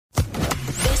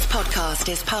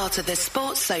podcast is part of the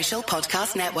Sports Social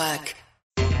Podcast Network.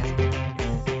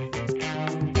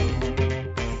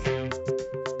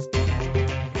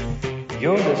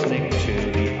 You're listening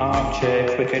to the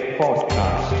Armchair Cricket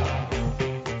Podcast.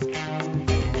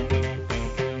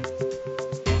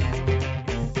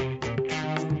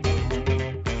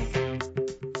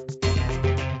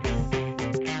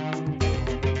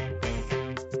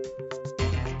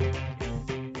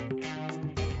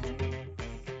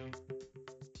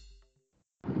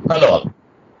 Hello all.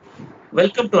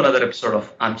 Welcome to another episode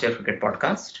of Armchair Cricket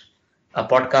Podcast, a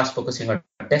podcast focusing on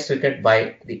Test cricket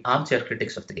by the armchair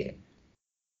critics of the game.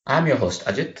 I'm your host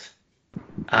Ajit.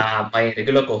 My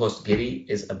regular co-host Giri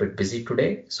is a bit busy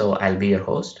today, so I'll be your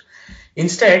host.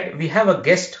 Instead, we have a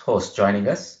guest host joining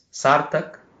us,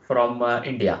 Sarthak from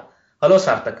India. Hello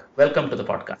Sarthak, welcome to the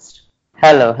podcast.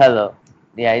 Hello.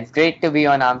 Yeah, it's great to be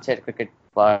on Armchair Cricket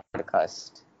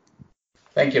Podcast.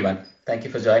 Thank you, man. Thank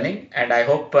you for joining, and I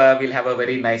hope we'll have a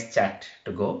very nice chat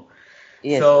to go.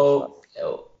 Yes. So,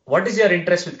 what is your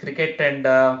interest with cricket, and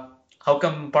how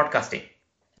come podcasting?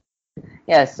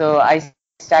 Yeah, so I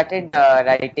started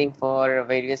writing for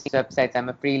various websites. I'm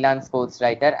a freelance sports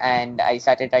writer, and I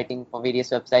started writing for various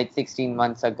websites 16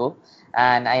 months ago.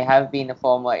 And I have been a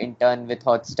former intern with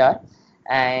Hotstar.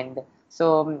 And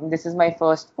so this is my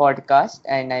first podcast,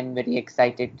 and I'm very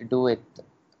excited to do it.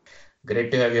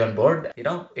 Great to have you on board.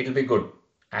 It'll be good.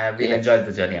 We'll Yes. enjoy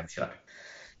the journey, I'm sure.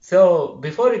 So,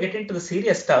 before we get into the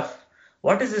serious stuff,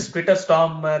 what is this Twitter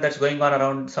storm that's going on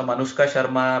around some Anushka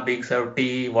Sharma being served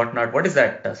tea, whatnot? What is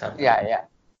that, Sarthak? Yeah.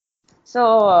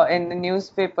 So in the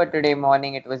newspaper today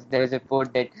morning, there was a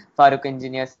report that Farooq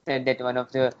Engineer said that one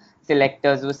of the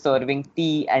selectors was serving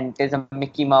tea, and there's a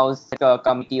Mickey Mouse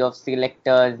committee of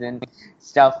selectors and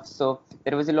stuff. So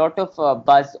there was a lot of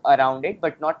buzz around it,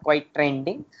 but not quite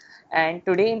trending. And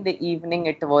today in the evening,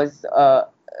 it was that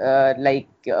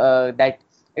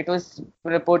it was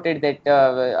reported that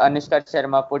Anushka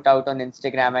Sharma put out on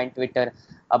Instagram and Twitter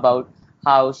about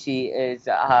how she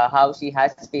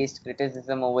has faced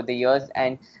criticism over the years,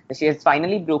 and she has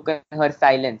finally broken her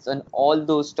silence on all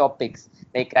those topics,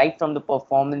 like right from the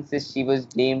performances she was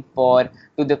blamed for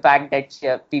to the fact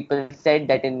that people said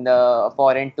that in the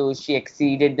foreign tour she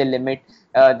exceeded the limit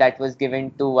that was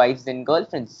given to wives and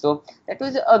girlfriends. So that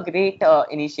was a great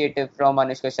initiative from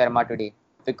Anushka Sharma today,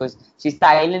 because she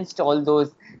silenced all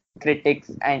those critics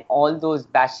and all those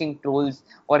bashing trolls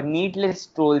or needless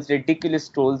trolls, ridiculous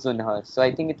trolls on her. So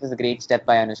I think it was a great step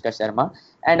by Anushka Sharma.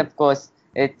 And of course,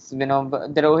 it's, the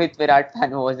Rohit Virat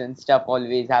fan wars and stuff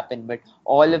always happen, but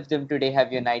all of them today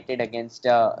have united against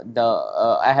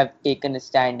I have taken a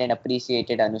stand and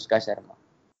appreciated Anushka Sharma.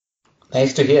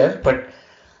 Nice to hear, but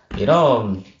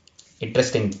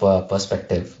interesting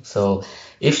perspective. So,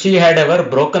 if she had ever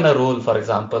broken a rule, for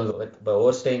example, with the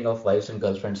overstaying of wives and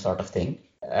girlfriends sort of thing,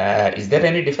 is there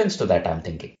any difference to that? I'm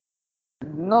thinking.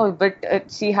 No, but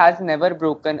she has never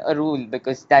broken a rule,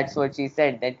 because that's what she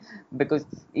said. That because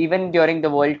even during the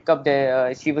World Cup,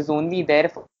 she was only there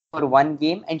for one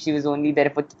game, and she was only there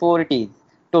for 4 days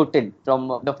total from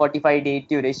the 45-day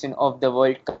duration of the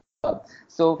World Cup.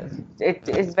 So it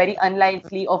is very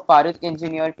unlikely of Farooq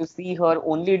Engineer to see her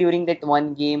only during that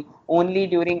one game. Only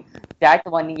during that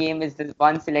one game is this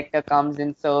one selector comes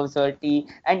and serves her tea,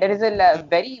 and there is a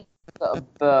very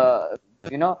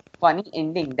funny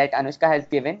ending that Anushka has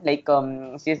given. Like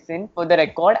she's in, for the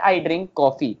record, I drink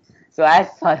coffee. So as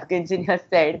Farooq Engineer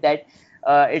said that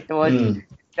it was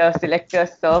the selector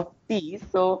served tea.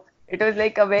 So it was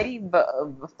like a very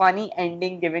funny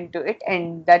ending given to it,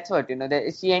 and that's what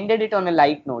she ended it on a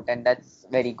light note, and that's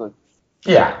very good.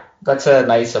 Yeah, that's a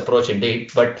nice approach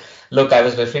indeed. But look, I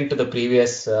was referring to the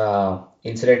previous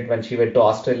incident when she went to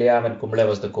Australia when Kumble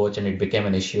was the coach, and it became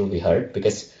an issue, we heard,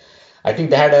 because I think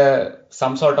they had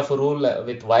some sort of a rule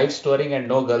with wives touring and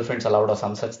no girlfriends allowed or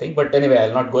some such thing. But anyway,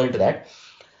 I'll not go into that.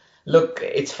 Look,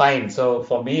 it's fine. So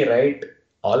for me, right,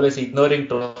 always ignoring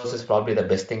trolls is probably the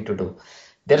best thing to do.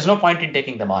 There's no point in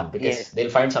taking them on because Yes.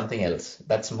 they'll find something else.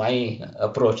 That's my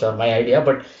approach or my idea,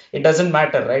 but it doesn't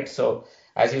matter, right? So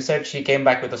as you said, she came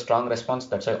back with a strong response.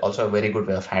 That's also a very good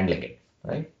way of handling it,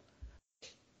 right?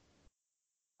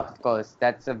 Of course,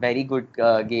 that's a very good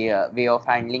way of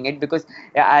handling it, because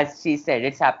as she said,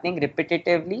 it's happening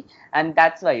repetitively, and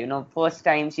that's why first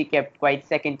time she kept quiet,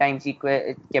 second time she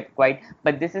kept quiet,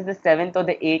 but this is the seventh or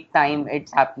the eighth time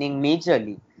it's happening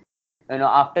majorly.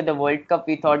 After the World Cup,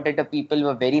 we thought that the people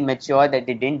were very mature, that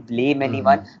they didn't blame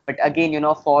anyone. But again,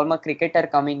 former cricketer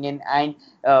coming in and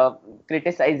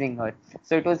criticizing her.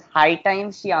 So it was high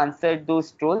time she answered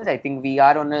those trolls. I think we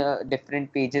are on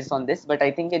different pages on this, but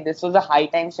I think this was a high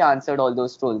time she answered all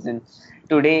those trolls. And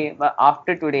today,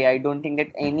 after today, I don't think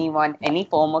that anyone, any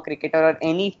former cricketer or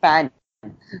any fan,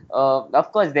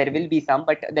 of course, there will be some,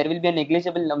 but there will be a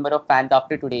negligible number of fans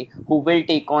after today who will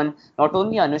take on not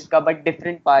only Anushka but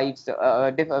different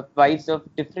wives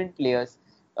of different players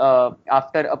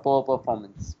after a poor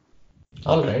performance.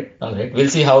 All right, all right. We'll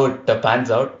see how it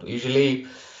pans out. Usually,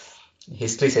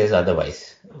 history says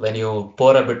otherwise. When you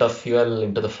pour a bit of fuel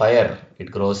into the fire,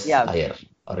 it grows Yeah, higher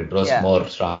or it grows yeah, more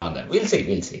stronger. We'll see,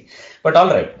 we'll see. But all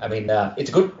right. I mean, it's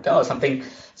good. Something,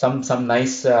 some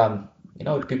nice,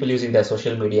 people using their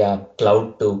social media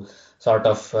cloud to sort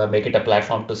of make it a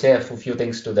platform to say a few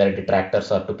things to their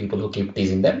detractors or to people who keep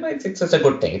teasing them. It's a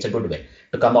good thing. It's a good way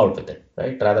to come out with it,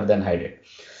 right? Rather than hide it.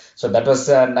 So that was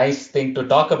a nice thing to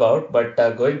talk about. But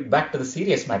going back to the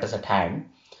serious matters at hand.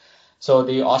 So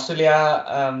the Australia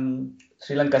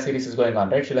Sri Lanka series is going on,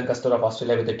 right? Sri Lanka tour of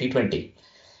Australia with the T20.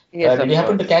 yes, Did of you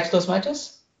happen to course. catch those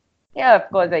matches? Yeah, of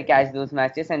course, I catch those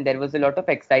matches, and there was a lot of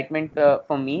excitement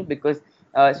for me because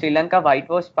Sri Lanka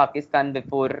whitewashed Pakistan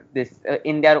before this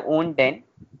in their own den,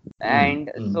 Mm,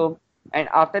 and mm. so and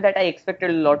after that I expected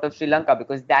a lot of Sri Lanka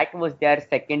because that was their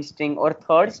second string or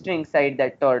third string side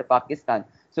that toured Pakistan.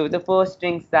 So with the first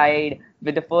string side,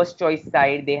 with the first choice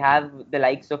side, they have the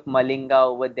likes of Malinga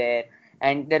over there,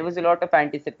 and there was a lot of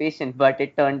anticipation, but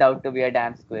it turned out to be a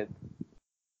damn squib.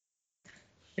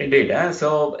 Indeed.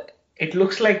 So it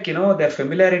looks like, their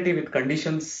familiarity with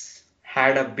conditions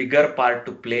had a bigger part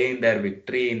to play in their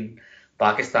victory in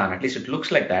Pakistan. At least it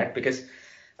looks like that because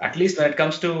at least when it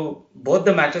comes to both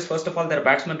the matches, first of all, their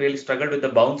batsmen really struggled with the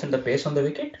bounce and the pace on the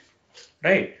wicket.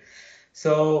 Right.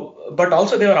 So, but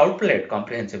also they were outplayed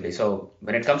comprehensively. So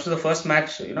when it comes to the first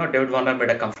match, David Warner made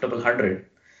a comfortable 100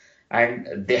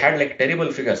 and they had like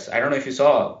terrible figures. I don't know if you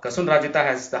saw, Kasun Rajitha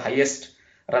has the highest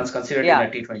runs considered in Yeah, a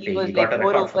he T20. He was got like a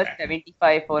 4 record for overs, that.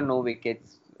 75 for no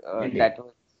wickets. Indeed. That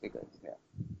was figures. Yeah.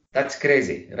 That's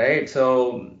crazy, right?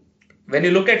 So when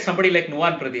you look at somebody like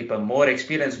Nuwan Pradeep, a more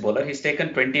experienced bowler, he's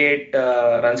taken 28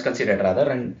 runs conceded rather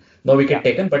and no Yeah. wicket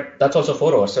taken, but that's also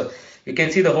 4 overs. So you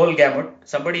can see the whole gamut.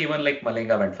 Somebody even like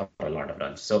Malinga went for a lot of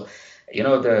runs. So,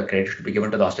 the credit should be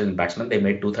given to the Australian batsmen. They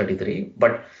made 233,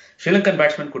 but Sri Lankan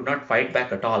batsmen could not fight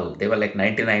back at all. They were like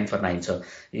 99 for 9. So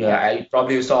yeah, Yeah. I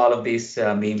probably saw all of these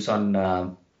memes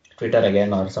on Twitter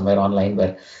again or somewhere online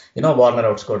where, Warner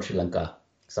outscored Sri Lanka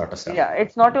sort of stuff. Yeah,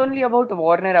 it's not only about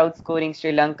Warner outscoring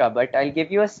Sri Lanka, but I'll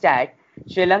give you a stat.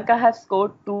 Sri Lanka have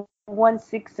scored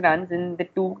 216 runs in the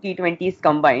two T20s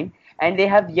combined, and they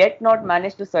have yet not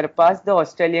managed to surpass the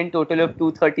Australian total of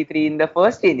 233 in the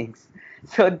first innings.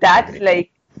 So that's Agree.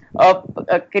 like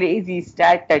a crazy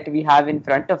stat that we have in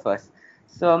front of us.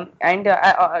 So, and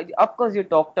of course, you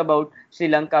talked about Sri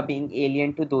Lanka being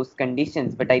alien to those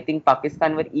conditions, but I think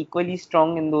Pakistan were equally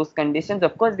strong in those conditions.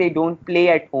 Of course, they don't play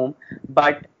at home,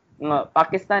 but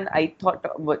Pakistan, I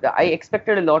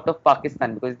expected a lot of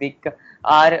Pakistan because they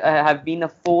have been a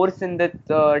force in the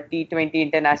T20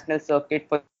 international circuit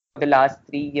for the last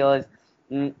 3 years.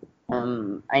 Mm,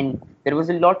 and there was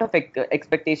a lot of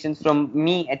expectations from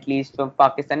me, at least from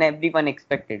Pakistan. Everyone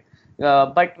expected,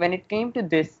 but when it came to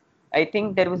this, I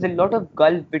think there was a lot of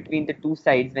gulf between the two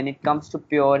sides when it comes to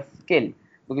pure skill.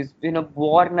 Because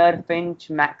Warner, Finch,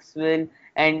 Maxwell,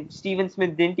 and Steven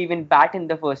Smith didn't even bat in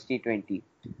the first T20.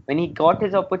 When he got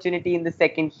his opportunity in the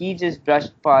second, he just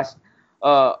brushed past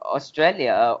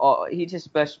Australia, or he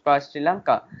just brushed past Sri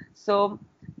Lanka. So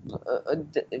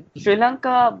Sri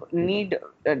Lanka need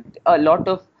a lot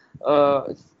of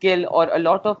skill or a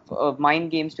lot of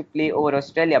mind games to play over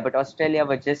Australia, but Australia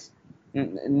were just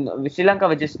Sri Lanka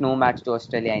were just no match to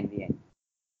Australia in the end.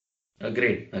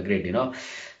 Agreed, agreed.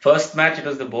 First match it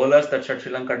was the bowlers that shut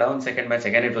Sri Lanka down. Second match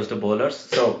again it was the bowlers.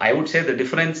 So I would say the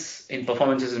difference in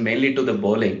performances is mainly to the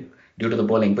bowling, due to the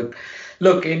bowling. But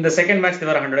look, in the second match they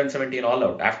were 117 all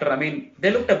out. After, I mean,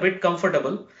 they looked a bit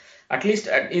comfortable. At least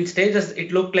in stages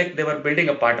it looked like they were building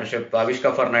a partnership.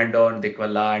 Avishka Fernando and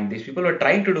Dikwala and these people were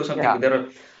trying to do Yeah, something. There were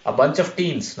a bunch of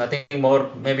teens, nothing more.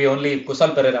 Maybe only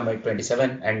Kusal Pereira made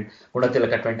 27 and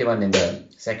Gunatilaka 21 in the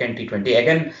second T20.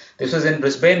 Again, this was in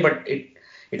Brisbane, but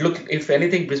it looked, if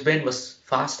anything, Brisbane was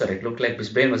faster. It looked like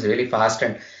Brisbane was really fast,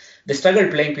 and they struggled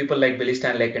playing people like Billy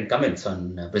Stanley and Cummins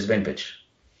on Brisbane pitch.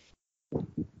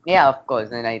 yeah, of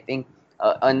course. And I think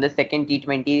on the second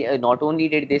T20, not only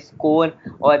did they score,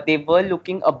 or they were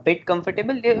looking a bit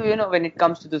comfortable. When it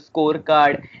comes to the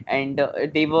scorecard, and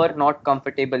they were not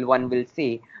comfortable, one will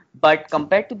say. But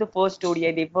compared to the first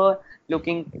ODI, they were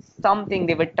looking something.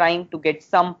 They were trying to get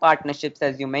some partnerships,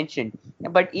 as you mentioned.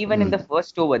 But even in the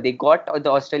first over, they got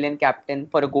the Australian captain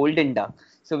for a golden duck.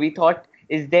 So we thought,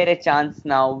 is there a chance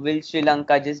now? Will Sri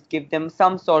Lanka just give them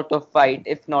some sort of fight,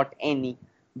 if not any?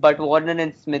 But Warner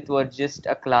and Smith were just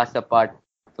a class apart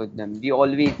for them. We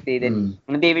always say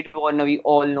that David Warner, we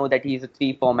all know that he's a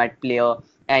three-format player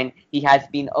and he has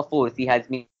been a force. He has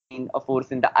been a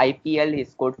force in the IPL. He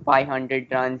scored 500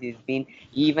 runs. He's been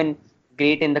even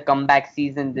great in the comeback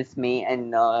season this May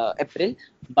and April.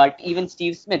 But even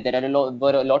Steve Smith, there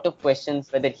were a lot of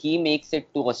questions whether he makes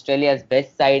it to Australia's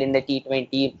best side in the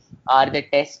T20. Are the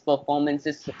test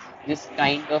performances just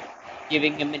kind of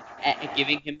giving him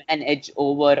an edge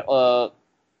over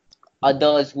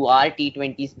others who are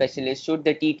T20 specialists? Should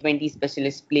the T20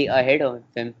 specialists play ahead of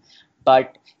him?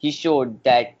 But he showed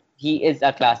that he is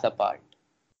a class apart.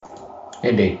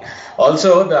 Indeed.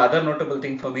 Also, the other notable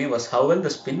thing for me was how well the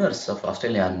spinners of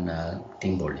Australian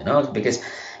team bowled. Because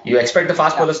you expect the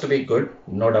fast bowlers to be good,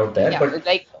 no doubt there. Yeah, But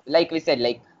like we said,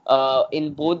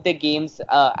 in both the games,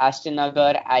 Ashton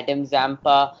Agar, Adam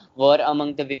Zampa were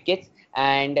among the wickets,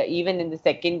 and even in the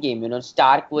second game,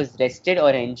 Stark was rested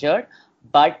or injured,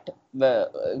 but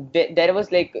there was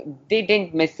they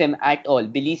didn't miss him at all.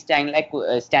 Billy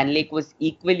Stanlake was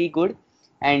equally good,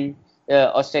 and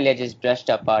Australia just brushed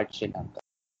apart Sri Lanka.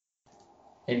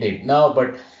 indeed, no,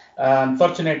 but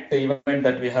unfortunate event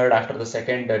that we heard after the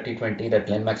second T20 that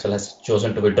Glenn Maxwell has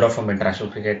chosen to withdraw from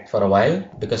international cricket for a while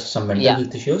because of some mental Yeah,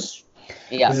 health issues.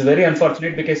 yeah, This is very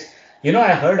unfortunate because,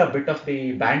 I heard a bit of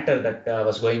the banter that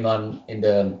was going on in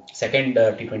the second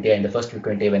T20 and the first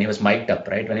T20 when he was mic'd up,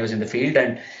 right? When he was in the field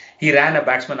and he ran a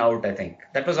batsman out, I think.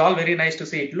 That was all very nice to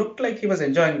see. It looked like he was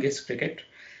enjoying his cricket.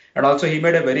 And also he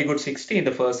made a very good 60 in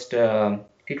the first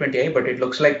T20I, but it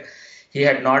looks like he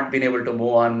had not been able to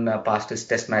move on past his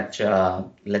test match,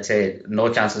 let's say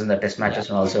no chances in the test matches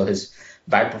and also his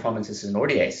bad performances in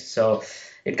ODIs. So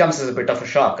it comes as a bit of a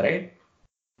shock, right?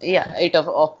 yeah.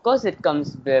 Of course it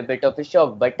comes a bit of a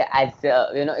shock, but as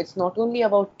it's not only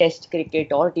about Test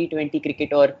cricket or T20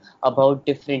 cricket or about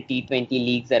different T20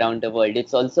 leagues around the world.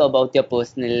 It's also about their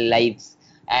personal lives,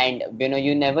 and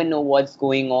you never know what's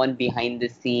going on behind the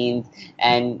scenes.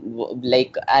 And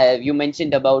you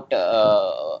mentioned about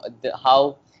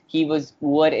how he was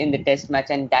poor in the test match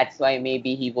and that's why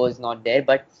maybe he was not there.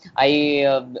 But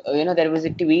there was a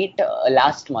tweet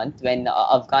last month when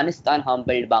Afghanistan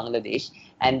humbled Bangladesh,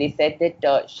 and they said that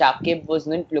Shakib was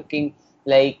not looking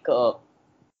like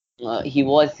he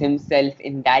was himself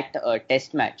in that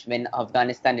test match when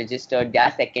Afghanistan registered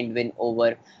their second win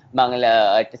over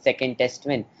Bangla, second test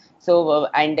win. So,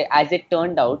 and as it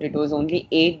turned out, it was only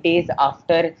 8 days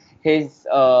after his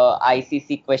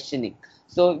ICC questioning.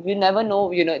 So you never know,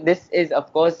 this is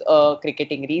of course a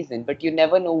cricketing reason, but you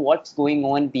never know what's going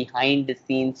on behind the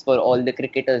scenes for all the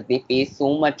cricketers. They face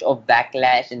so much of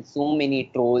backlash and so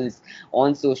many trolls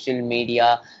on social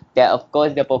media. Of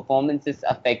course, the performances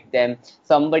affect them.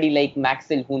 Somebody like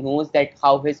Maxwell, who knows that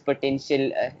how his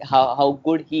potential, how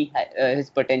good his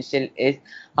potential is,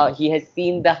 how he has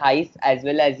seen the highs as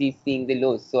well as he's seeing the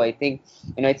lows. So I think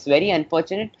it's very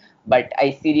unfortunate, but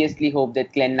I seriously hope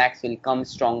that Glenn Maxwell comes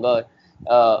stronger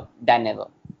than ever.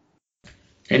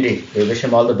 Indeed, we wish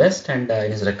him all the best and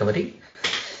in his recovery.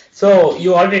 So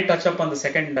you already touched up on the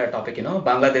second topic,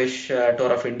 Bangladesh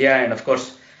tour of India, and of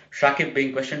course Shakib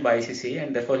being questioned by ICC,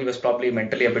 and therefore he was probably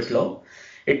mentally a bit low.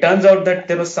 It turns out that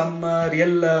there was some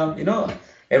real,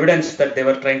 evidence that they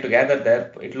were trying to gather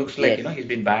there. It looks like Yes. he's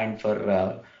been banned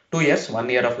for 2 years, 1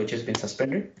 year of which has been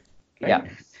suspended. Right? Yeah.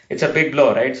 It's a big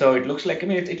blow, right? So it looks like,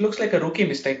 it looks like a rookie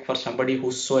mistake for somebody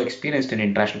who's so experienced in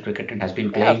international cricket and has been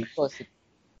Yeah, playing, of course.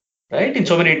 right, in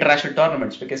so many international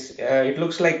tournaments, because it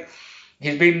looks like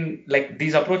he's been like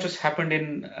these approaches happened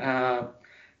in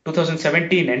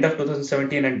 2017, end of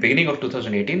 2017 and beginning of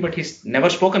 2018, but he's never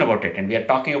spoken about it, and we are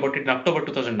talking about it in October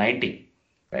 2019,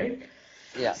 right?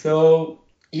 Yeah. So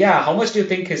yeah, how much do you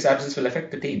think his absence will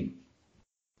affect the team?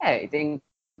 I think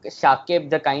Shakib,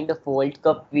 the kind of World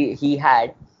Cup he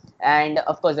had, and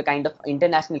of course the kind of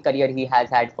international career he has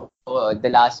had for the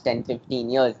last 10, 15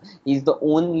 years, he's the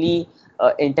only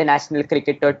international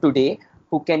cricketer today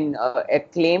who can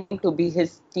claim to be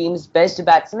his team's best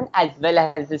batsman as well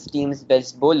as his team's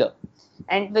best bowler.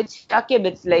 And with Shakib,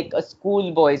 it's like a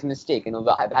schoolboy's mistake,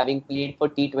 having played for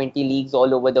T20 leagues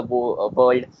all over the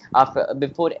world.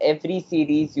 Before every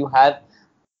series, you have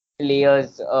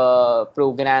players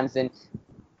programs and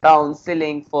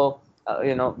counseling for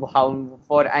how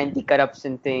for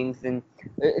anti-corruption things, and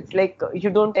it's like you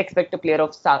don't expect a player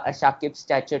of Shakib's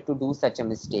stature to do such a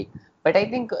mistake. But I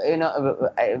think,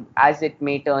 as it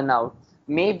may turn out,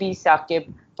 maybe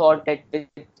Shakib thought that with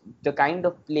the kind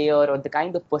of player or the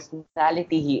kind of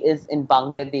personality he is in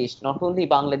Bangladesh, not only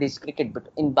Bangladesh cricket, but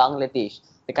in Bangladesh,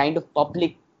 the kind of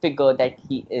public figure that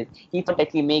he is, he thought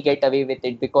that he may get away with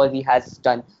it because he has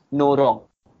done no wrong.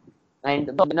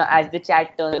 And as the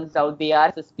chat turns out, they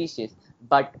are suspicious.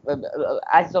 But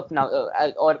as of now,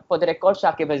 or for the record,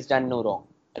 Shakib has done no wrong,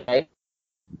 right?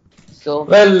 So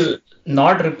Well,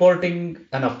 not reporting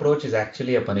an approach is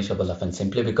actually a punishable offense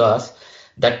simply because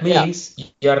that yeah, means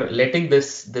you're letting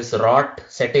this rot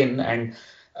set in and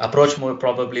approach more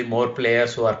probably more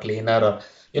players who are cleaner or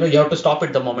you have to stop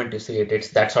it the moment you see it. It's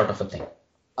that sort of a thing.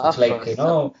 It's of like,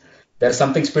 course, there's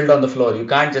something spilled on the floor. You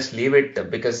can't just leave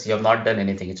it because you have not done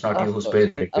anything. It's not you of who course,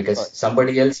 spilled it of because course.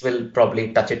 somebody else will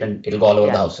probably touch it and it'll go all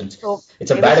over the Yeah. house. So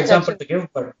It's a he bad was example touching. to give,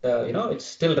 but it's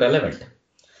still relevant.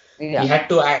 He Yeah, had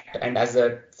to act, and as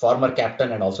a former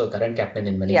captain and also current captain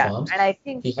in many yeah, forms, and I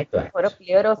think he had to for a act.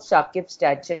 player of Shakib's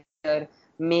stature,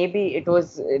 maybe it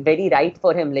was very right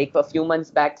for him. Like a few months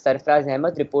back, Sarfraz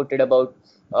Ahmed reported about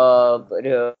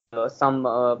some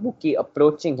bookie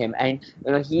approaching him, and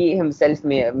he himself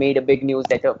made a big news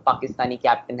that a Pakistani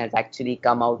captain has actually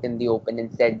come out in the open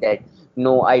and said that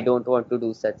no, I don't want to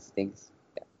do such things.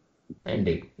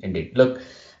 Indeed, indeed. Look,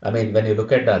 I mean, when you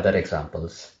look at the other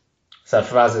examples,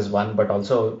 Sarfaraz is one, but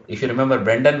also if you remember,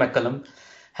 Brendan McCullum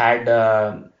had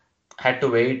had to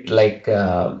wait. Like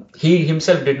he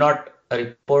himself did not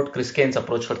report Chris Kane's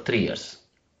approach for 3 years,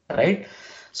 right?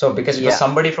 So because it was Yeah,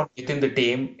 somebody from within the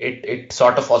team, it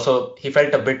sort of also he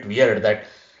felt a bit weird that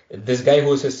this guy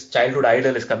who's his childhood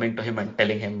idol is coming to him and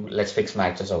telling him let's fix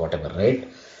matches or whatever, right?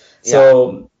 yeah,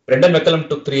 So Brendan McCullum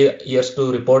took 3 years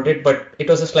to report it, but it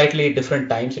was a slightly different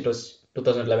times. It was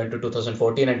 2011 to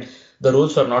 2014, and the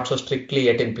rules were not so strictly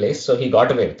yet in place, so he got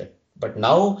away with it. But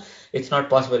now it's not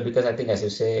possible because I think, as you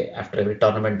say, after every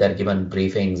tournament they're given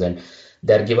briefings and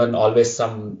they're given always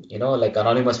some, like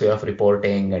anonymous way of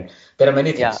reporting, and there are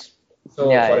many yeah, things. So,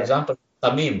 yeah, for yeah. example,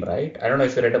 Tamim, right? I don't know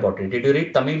if you read about it. Did you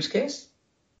read Tamim's case?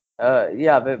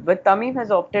 Yeah, but Tamim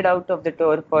has opted out of the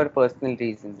tour for personal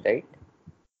reasons, right?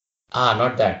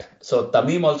 Not that. So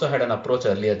Tamim also had an approach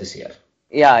earlier this year.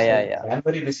 Yeah, So yeah, in yeah,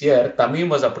 January this year, Tamim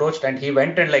was approached and he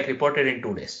went and like reported in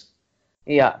 2 days.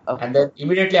 yeah, of And then course.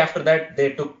 immediately after that,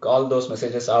 they took all those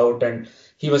messages out and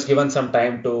he was given some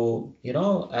time to,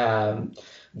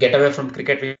 get away from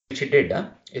cricket, which he did,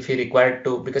 if he required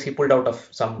to, because he pulled out of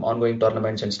some ongoing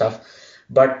tournaments and stuff.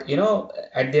 But,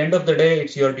 at the end of the day,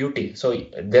 it's your duty. So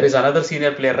there is another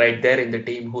senior player right there in the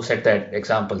team who set that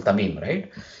example, Tamim,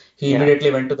 right? He Yeah, immediately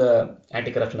went to the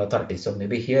anti-corruption authority. So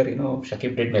maybe here,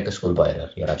 Shakib did make a schoolboy error.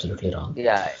 You're absolutely wrong.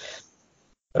 yeah,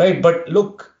 Right, but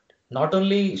look, not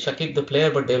only Shakib the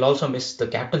player, but they'll also miss the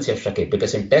captaincy of Shakib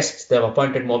because in tests they've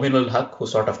appointed Mominul Haq,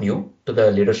 who's sort of new to the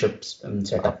leadership of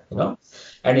setup,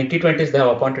 course. and in T20s they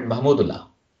have appointed Mahmudullah.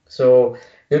 So,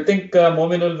 do you think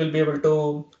Mominul will be able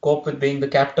to cope with being the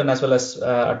captain as well as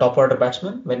a top order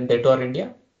batsman when they tour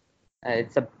India?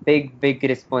 It's a big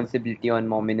responsibility on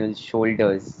Mominul's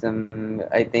shoulders.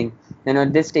 I think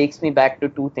this takes me back to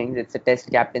two things. It's a Test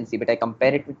captaincy, but I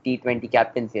compare it with T20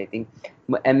 captaincy. I think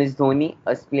MS Dhoni,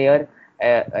 as player,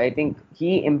 I think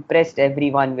he impressed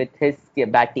everyone with his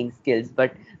batting skills.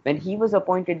 But when he was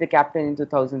appointed the captain in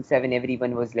 2007,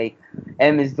 everyone was like,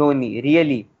 MS Dhoni,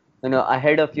 really,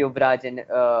 ahead of Yuvraj and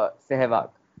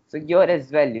Sehwag. So you're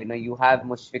as well, you have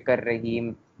Mushfiqur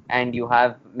Rahim and you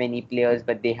have many players,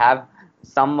 but they have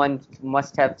someone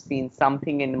must have seen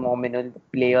something in Mominal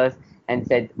players and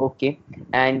said, okay.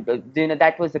 And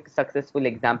that was a successful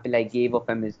example I gave of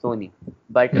MS Dhoni.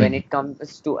 But when Hmm. it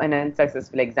comes to an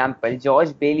unsuccessful example,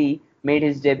 George Bailey made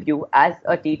his debut as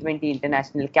a T20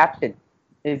 international captain.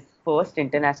 His first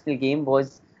international game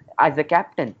was as a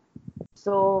captain.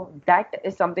 So that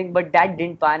is something, but that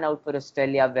didn't pan out for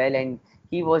Australia well, and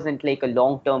he wasn't like a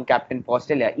long-term captain for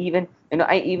Australia. Even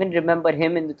I even remember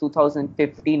him in the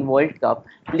 2015 World Cup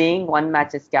playing one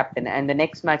match as captain, and the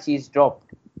next match he's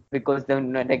dropped because the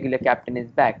regular captain is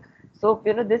back. So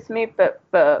this may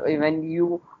when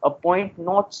you appoint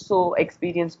not so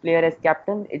experienced player as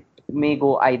captain, it may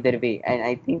go either way. And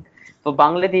I think for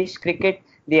Bangladesh cricket,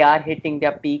 they are hitting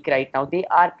their peak right now. They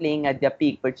are playing at their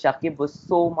peak, but Shakib was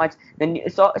so much.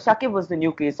 So Shakib was the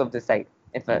nucleus of the side.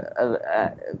 If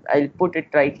I'll put it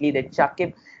rightly, that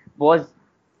Shakib was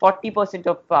 40%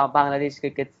 of Bangladesh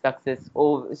cricket's success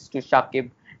owes to Shakib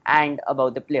and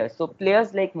about the players. So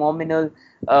players like Mominal,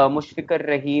 Mushfiqur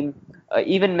Rahim,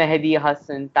 even Mehdi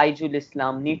Hassan, Taijul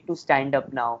Islam need to stand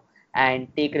up now and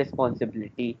take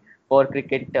responsibility for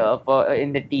cricket for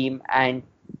in the team and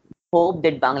hope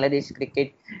that Bangladesh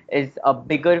cricket is a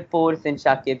bigger force in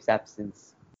Shakib's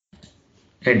absence.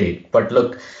 Indeed. But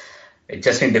look,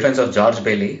 just in defense of George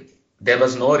Bailey, there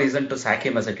was no reason to sack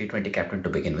him as a T20 captain to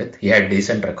begin with. He had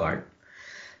decent record.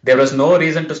 There was no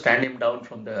reason to stand him down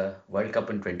from the World Cup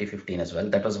in 2015 as well.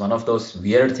 That was one of those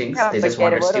weird things. Yeah, They but just there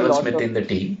wanted were a Steven lot Smith of. in the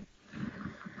team.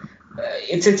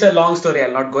 It's a long story.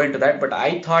 I'll not go into that. But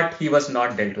I thought he was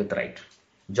not dealt with right.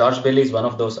 George Bailey is one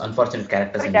of those unfortunate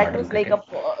characters But in modern cricket.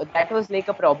 that was like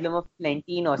a problem of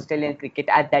plenty in Australian cricket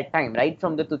at that time, right?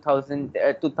 From the 2000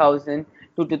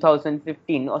 to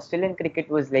 2015, Australian cricket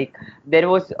was like there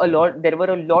were a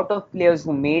lot of players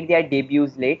who made their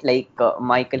debuts late, like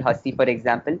Michael Hussey, for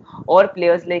example, or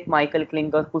players like Michael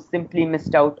Klinger who simply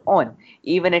missed out on.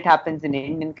 Even it happens in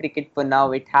Indian cricket for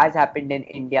now. It has happened in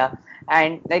India,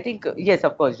 and I think yes,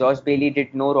 of course, Josh Bailey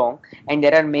did no wrong, and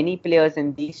there are many players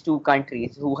in these two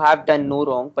countries who have done no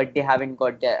wrong, but they haven't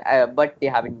got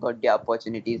the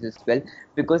opportunities as well,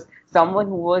 because someone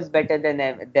who was better than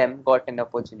them got an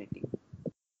opportunity.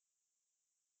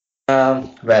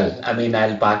 Well, I mean,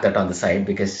 I'll park that on the side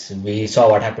because we saw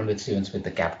what happened with Steven Smith,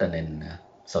 the captain in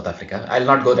South Africa. I'll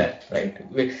not go there, right?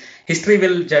 History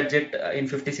will judge it in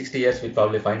 50, 60 years. We'll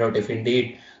probably find out if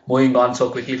indeed moving on so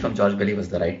quickly from George Bailey was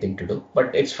the right thing to do.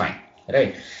 But it's fine,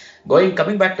 right?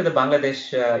 Coming back to the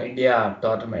Bangladesh India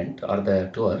tournament or the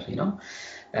tour,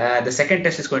 the second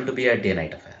test is going to be a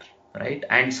day-night affair, right?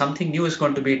 And something new is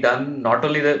going to be done. Not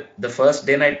only the first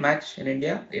day-night match in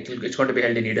India, it's going to be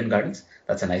held in Eden Gardens.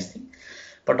 That's a nice thing.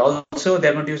 But also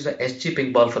they're going to use the SG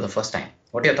ping ball for the first time.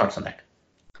 What are your thoughts on that?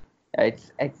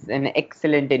 It's an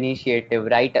excellent initiative,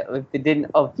 right? Within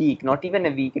a week, not even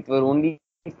a week, it were only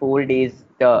 4 days.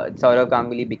 Saurav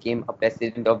Ganguly became a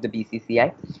president of the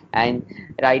BCCI, and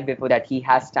right before that, he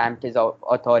has stamped his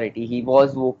authority. He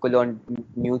was vocal on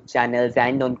news channels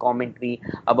and on commentary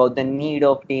about the need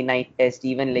of day-night test.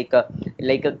 Even like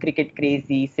a cricket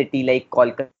crazy city like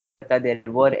Kolkata, there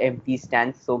were empty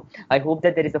stands. So I hope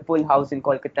that there is a full house in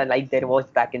Kolkata like there was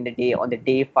back in the day on the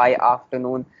day 5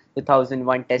 afternoon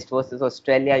 2001 test versus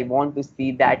Australia. I want to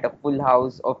see that a full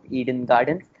house of Eden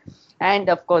Gardens. And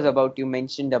of course, about you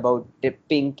mentioned about the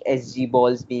pink SG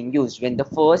balls being used when the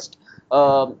first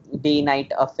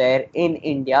day-night affair in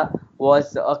India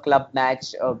was a club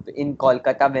match in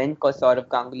Kolkata when Saurav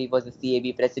Ganguly was the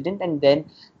CAB president, and then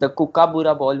the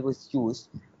Kookaburra ball was used.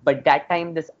 But that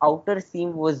time, this outer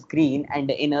seam was green and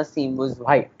the inner seam was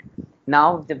white.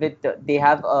 Now, they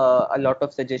have a lot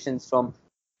of suggestions from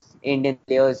Indian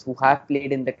players who have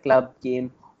played in the club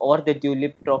game or the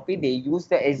Dulip Trophy. They used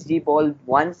the SG ball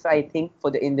once, I think, for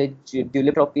the in the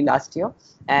Dulip Trophy last year,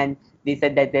 and they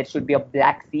said that there should be a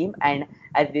black seam. And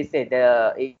as they said,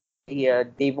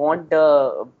 they want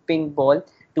the pink ball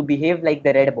to behave like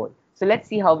the red ball. So let's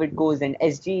see how it goes. And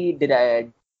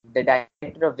the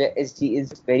director of the SG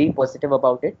is very positive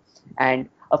about it. And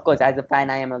of course, as a fan,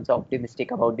 I am also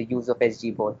optimistic about the use of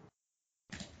SG ball.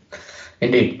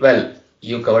 Indeed. Well,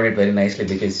 you covered it very nicely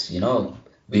because,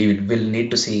 we will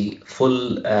need to see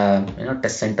full,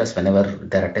 test centers whenever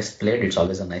there are tests played. It's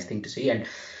always a nice thing to see. And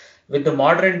with the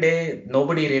modern day,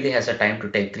 nobody really has a time to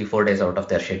take 3, 4 days out of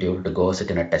their schedule to go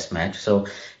sit in a test match. So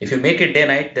if you make it day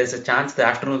night, there's a chance the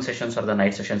afternoon sessions or the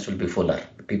night sessions will be fuller.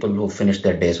 People who finish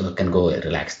their days can go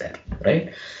relax there,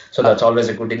 right? So that's always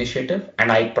a good initiative.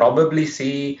 And I probably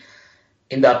see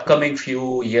in the upcoming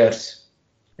few years,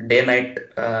 day-night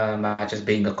matches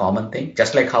being a common thing.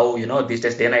 Just like how, these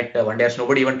days day-night one-dayers,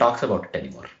 nobody even talks about it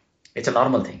anymore. It's a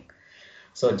normal thing.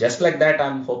 So just like that,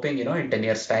 I'm hoping, in 10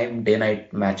 years time,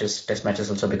 day-night matches, test matches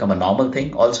also become a normal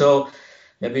thing. Also,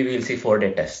 maybe we'll see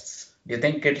 4-day tests. Do you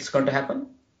think it's going to happen?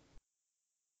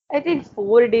 I think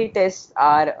 4 day tests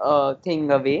are a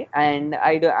thing away, and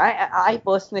I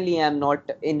personally am not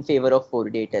in favor of 4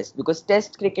 day tests because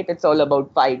Test cricket it's all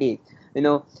about 5 days.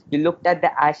 You looked at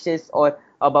the Ashes or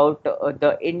about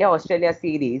the India Australia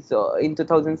series in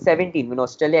 2017 when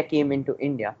Australia came into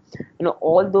India.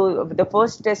 Although the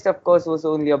first test, of course, was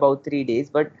only about 3 days,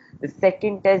 but the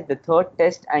second test, the third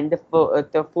test, and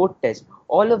the fourth test,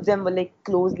 all of them were like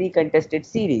closely contested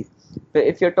series. But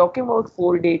if you're talking about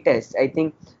 4 day tests, I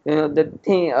think the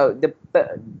thing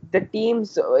the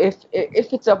teams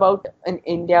if it's about an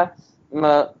India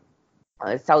uh,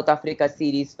 South Africa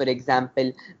series, for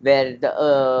example, where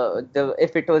the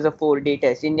if it was a 4 day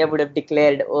test, India would have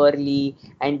declared early,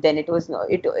 and then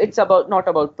it's about not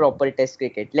about proper Test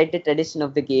cricket. Let the tradition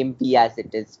of the game be as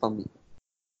it is for me.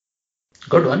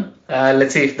 Good one.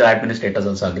 Let's see if the administrators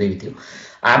also agree with you.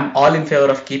 I'm all in favor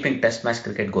of keeping test match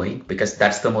cricket going because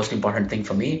that's the most important thing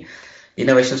for me.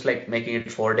 Innovations like making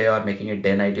it 4 day or making it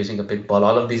day night using a pink ball,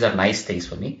 all of these are nice things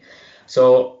for me.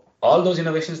 So all those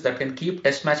innovations that can keep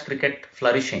test match cricket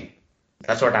flourishing.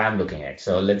 That's what I am looking at.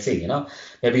 So let's see,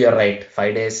 maybe you're right.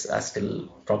 5 days are still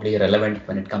probably relevant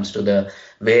when it comes to the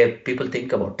way people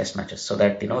think about test matches. So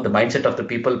that, the mindset of the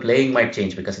people playing might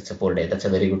change because it's a 4 day. That's a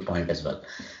very good point as well.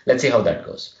 Let's see how that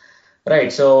goes.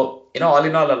 Right. So, all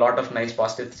in all, a lot of nice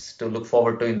positives to look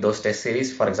forward to in those test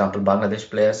series. For example, Bangladesh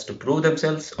players to prove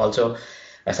themselves. Also,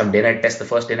 some day night test, the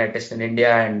first day night test in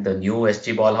India, and the new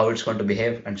SG ball, how it's going to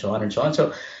behave, and so on and so on.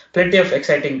 So, plenty of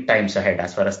exciting times ahead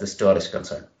as far as this tour is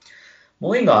concerned.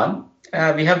 Moving on,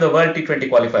 we have the World T20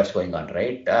 qualifiers going on,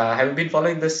 right? Have you been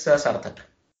following this, Sarthak?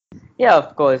 Yeah,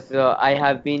 of course. I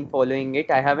have been following it.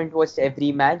 I haven't watched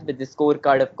every match, but the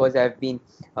scorecard, of course, I've been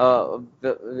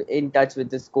in touch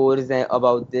with the scores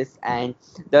about this. And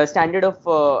the standard of,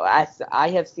 as I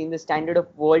have seen, the standard of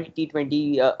World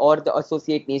T20 or the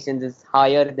Associate Nations is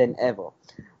higher than ever.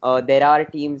 There are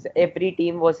teams, every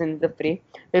team was in the fray.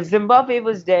 If Zimbabwe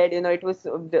was dead, it was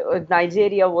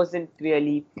Nigeria wasn't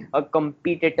really a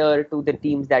competitor to the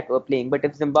teams that were playing. But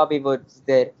if Zimbabwe was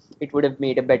there, it would have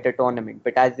made a better tournament.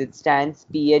 But as it stands,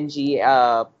 PNG,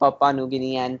 Papua New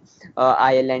Guinea, and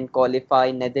Ireland qualify,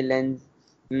 Netherlands,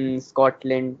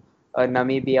 Scotland,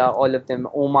 Namibia, all of them,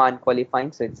 Oman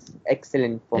qualifying. So it's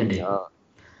excellent for me. Indeed.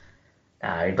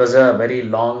 It was a very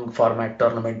long format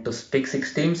tournament to pick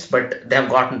 6 teams, but they have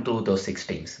gotten to those 6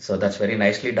 teams. So that's very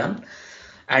nicely done.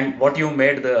 And what you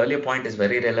made the earlier point is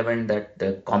very relevant, that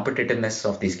the competitiveness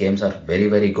of these games are very,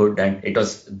 very good, and it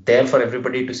was there for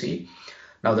everybody to see.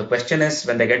 Now the question is,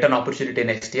 when they get an opportunity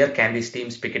next year, can these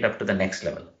teams pick it up to the next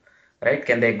level? Right?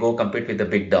 Can they go compete with the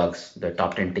big dogs, the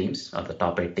top 10 teams or the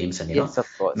top 8 teams, and Yes, of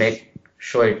course.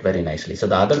 show it very nicely. So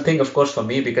the other thing, of course, for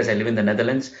me, because I live in the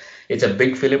Netherlands, it's a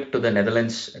big fillip to the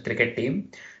Netherlands cricket team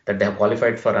that they have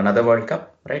qualified for another World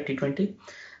Cup, right? T20.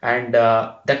 And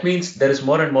that means there is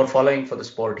more and more following for the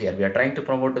sport here. We are trying to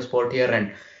promote the sport here,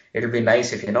 and it'll be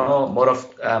nice if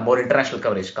more international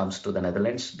coverage comes to the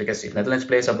Netherlands, because if Netherlands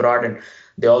plays abroad and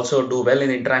they also do well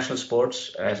in international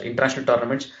sports, international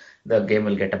tournaments, the game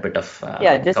will get a bit of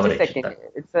Yeah, just a coverage. second.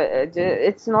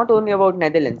 It's not only about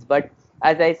Netherlands, but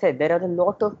as I said, there are a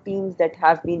lot of teams that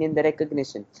have been in the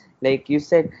recognition. Like you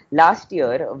said, last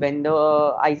year when the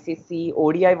ICC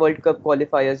ODI World Cup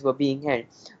qualifiers were being held,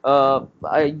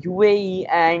 UAE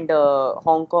and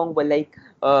Hong Kong were like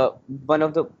one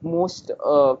of the most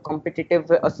competitive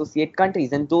associate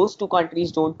countries, and those two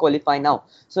countries don't qualify now.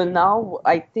 So now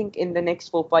I think in the next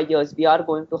 4 5 years we are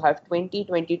going to have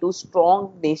 2022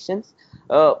 strong nations.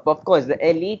 Of course, the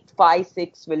elite 5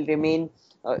 6 will remain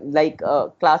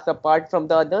class apart from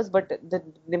the others, but the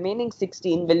remaining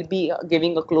 16 will be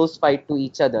giving a close fight to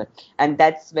each other, and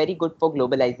that's very good for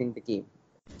globalizing the game.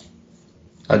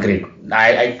 Agreed.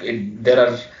 There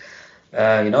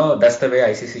are, that's the way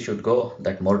ICC should go.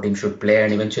 That more teams should play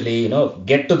and eventually,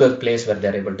 get to the place where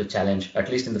they're able to challenge, at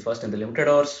least in the limited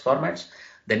overs formats,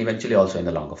 then eventually also in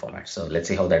the longer formats. So let's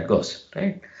see how that goes,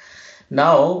 right?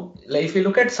 Now, if you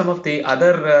look at some of the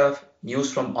other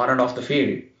news from on and off the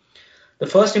field, the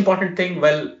first important thing,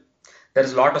 well,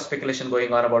 there's a lot of speculation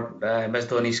going on about MS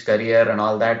Dhoni's career and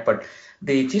all that, but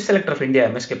the chief selector of India,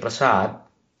 MSK Prasad,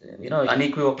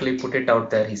 unequivocally put it out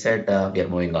there. He said, we are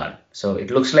moving on. So it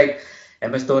looks like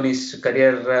MS Dhoni's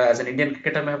career as an Indian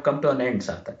cricketer may have come to an end,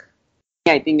 Sarthak.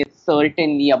 I think it's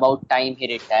certainly about time he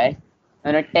retired.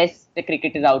 On a test, the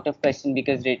cricket is out of question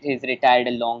because he's retired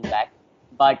a long back.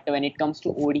 But when it comes to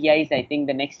ODIs, I think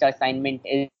the next assignment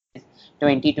is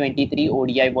 2023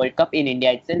 ODI World Cup in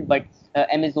India itself. But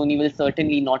MS Dhoni will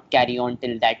certainly not carry on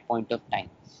till that point of time.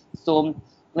 So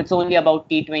it's only about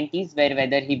T20s where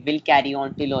whether he will carry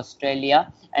on till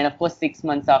Australia. And of course, 6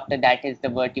 months after that is the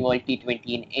World T20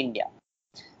 in India.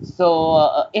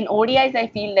 So in ODIs, I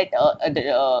feel that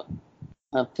the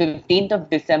 15th of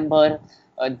December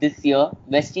this year,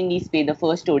 West Indies play the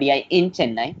first ODI in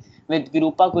Chennai with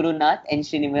Gurupa Gurunath and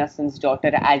Srinivasan's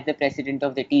daughter as the president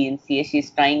of the TNCA.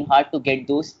 She's trying hard to get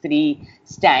those 3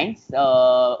 stands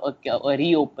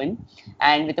reopened,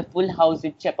 and with a full house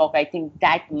with Chepauk, I think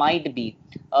that might be.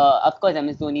 Of course,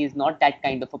 MS Dhoni is not that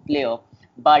kind of a player,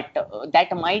 but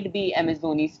that might be MS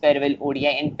Dhoni's farewell ODI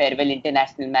and farewell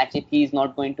international match if he is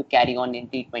not going to carry on in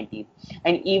T20s.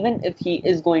 And even if he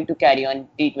is going to carry on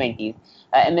T20s,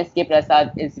 MSK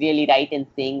Prasad is really right in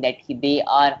saying that they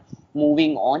are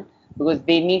moving on because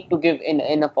they need to give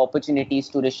enough opportunities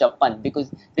to Rishabh Pant, because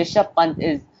Rishabh Pant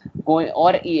is going,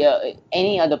 or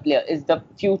any other player is the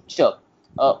future.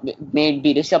 May it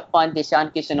be Rishabh Pant,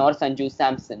 Ishan Kishan or Sanju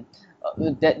Samson.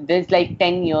 There's like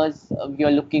 10 years we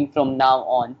are looking from now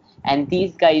on, and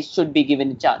these guys should be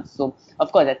given a chance. So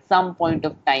of course at some point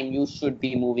of time you should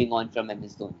be moving on from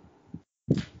MS Dhoni.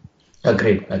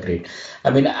 Agreed, agreed. I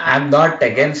mean, I'm not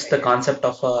against the concept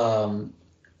of,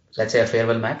 let's say, a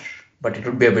farewell match, but it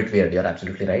would be a bit weird. You're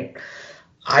absolutely right.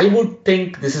 I would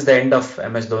think this is the end of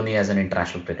MS Dhoni as an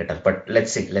international cricketer, but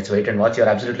let's see. Let's wait and watch. You're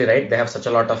absolutely right. They have such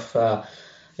a lot of, So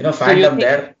you fandom think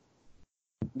there.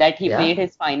 that he Yeah. played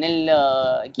his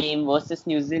final game versus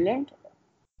New Zealand?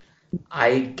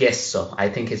 I guess so. I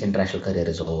think his international career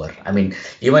is over. I mean,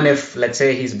 even if, let's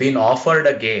say, he's been offered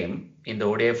a game in the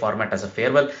ODI format as a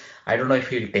farewell, I don't know if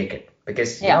he'll take it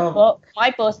because, Yeah,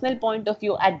 my personal point of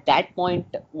view at that point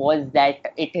was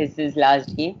that it is his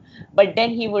last game, but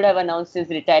then he would have announced his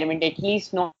retirement at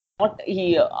least not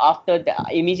he after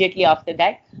immediately after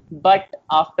that, but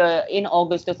after in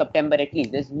August or September at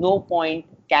least. There's no point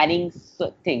carrying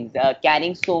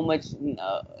carrying so much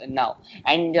now.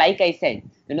 And like I said,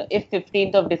 if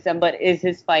 15th of December is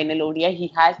his final ODI,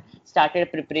 he has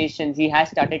started preparations. He has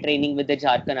started training with the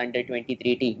Jharkhand under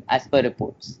 23 team, as per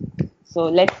reports. So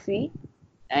let's see.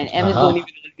 And MS Dhoni uh-huh.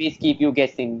 will always keep you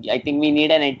guessing. I think we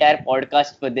need an entire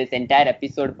podcast for this, entire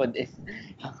episode for this,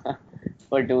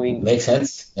 for doing. Makes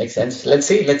sense. Makes sense. Let's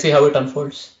see. Let's see how it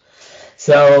unfolds.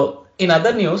 So, in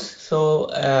other news,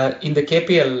 in the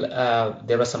KPL,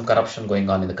 there was some corruption going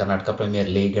on in the Karnataka Premier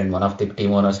League, and one of the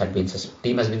team owners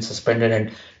team has been suspended,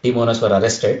 and team owners were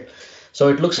arrested. So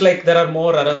it looks like there are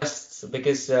more arrests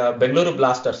because Bengaluru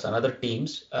Blasters, another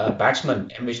team's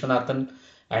batsman M Vishwanathan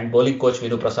and bowling coach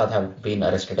Vinu Prasad have been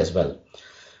arrested as well.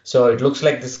 So it looks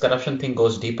like this corruption thing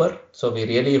goes deeper. So we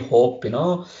really hope,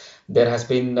 there has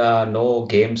been no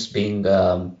games being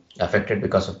affected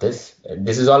because of this.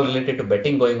 This is all related to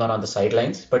betting going on the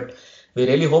sidelines, but we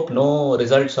really hope no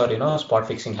results or, spot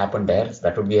fixing happened there.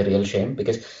 That would be a real shame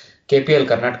because KPL,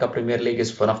 Karnataka Premier League,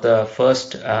 is one of the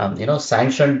first,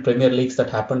 sanctioned Premier Leagues that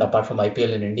happened apart from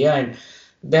IPL in India. And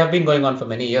they have been going on for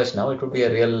many years now. It would be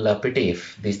a real pity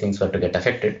if these things were to get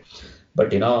affected. But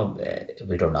we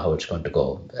don't know how it's going to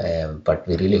go. But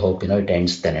we really hope it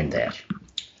ends then and there,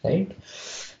 right?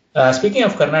 Speaking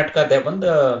of Karnataka, they won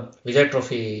the Vijay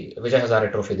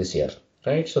Hazare Trophy this year,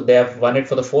 right? So they have won it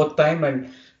for the fourth time,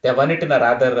 and they have won it in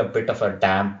a bit of a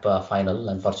damp final.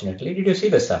 Unfortunately, did you see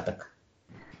this, Sarthak?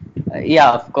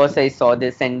 Yeah, of course I saw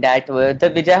this, and that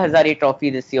the Vijay Hazare Trophy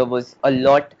this year was a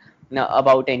lot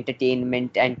about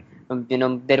entertainment, and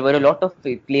there were a lot of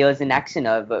players in action.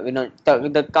 As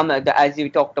you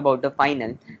talked about the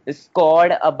final, the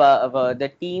squad above the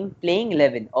team playing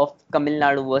 11 of Tamil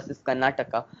Nadu versus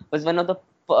Karnataka was one of the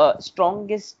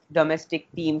strongest domestic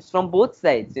teams from both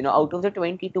sides. Out of the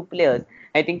 22 players,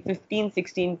 I think 15,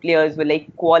 16 players were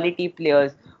like quality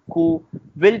players who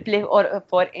will play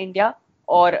for India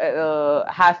or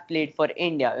have played for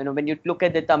India. When you look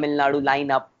at the Tamil Nadu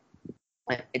lineup,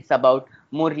 it's about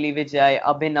Murli Vijay,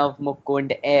 Abhinav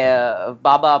Mukund,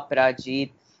 Baba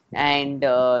Prajit, and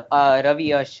Ravi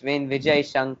Ashwin, Vijay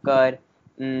Shankar,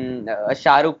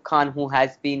 Shah Rukh Khan, who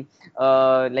has been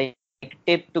like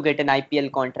tipped to get an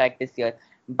IPL contract this year.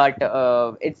 But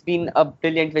it's been a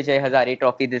brilliant Vijay Hazare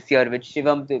Trophy this year with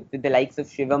the likes of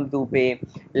Shivam Dubey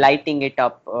lighting it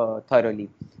up thoroughly.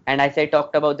 And as I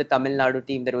talked about the Tamil Nadu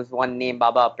team, there was one name,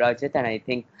 Baba Aprajit, and I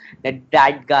think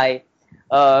that guy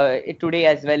today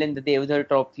as well in the Devdar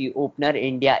Trophy opener,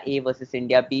 India A versus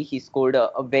India B, he scored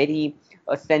a very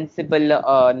sensible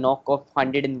knock of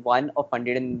 101 of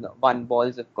 101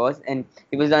 balls, of course, and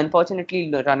he was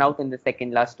unfortunately run out in the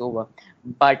second last over.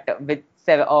 But with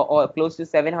or close to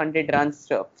 700 runs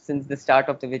since the start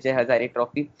of the Vijay Hazare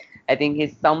Trophy, I think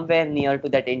he's somewhere near to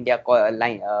that India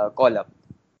call up.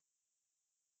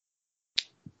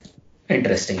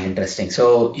 Interesting, interesting.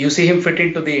 So you see him fit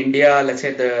into the India, let's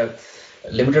say the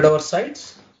limited over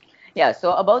sides? Yeah,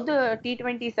 so about the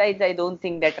T20 sides, I don't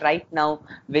think that right now,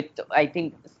 with I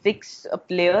think six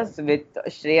players with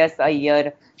Shreyas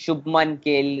Iyer, Shubman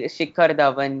Gill, Shikhar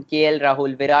Dhawan, KL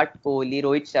Rahul, Virat Kohli,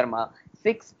 Rohit Sharma,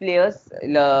 six players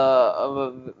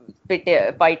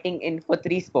fighting in for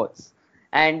three spots.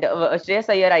 And Shreyas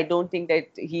Iyer, I don't think that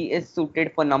he is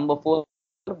suited for number four,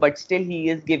 but still he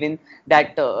is given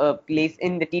that place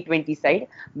in the T20 side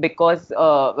because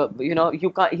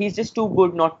you can't. He's just too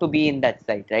good not to be in that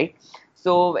side, right?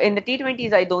 So in the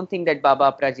T20s, I don't think that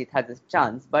Baba Prajit has a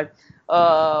chance. But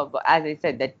as I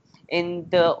said, that in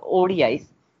the ODIs,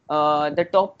 the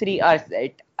top three are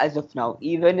set as of now.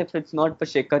 Even if it's not for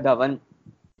Shikhar Dhawan,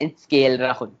 it's KL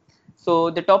Rahul. So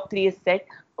the top three is set.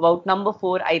 About number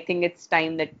four, I think it's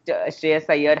time that Shreyas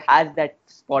Iyer has that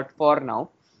spot for now.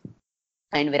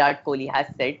 And Virat Kohli has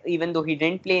said, even though he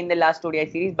didn't play in the last ODI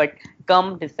series, but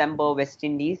come December West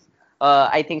Indies,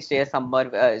 I think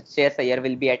Shreyas Iyer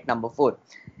will be at number four.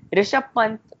 Rishabh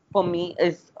Pant, for me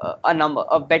is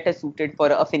a better suited for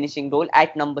a finishing role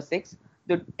at number 6.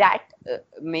 That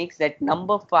makes that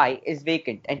number 5 is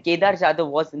vacant, and Kedar Jadhav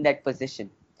was in that position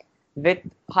with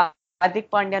Hardik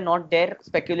Pandya not there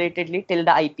speculatedly till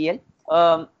the IPL.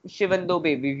 Shivan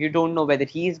Dube, you don't know whether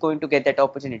he is going to get that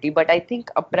opportunity, but I think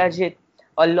Aprajit,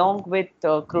 along with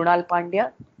Krunal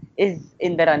Pandya, is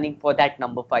in the running for that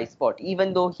number 5 spot.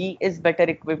 Even though he is better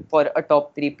equipped for a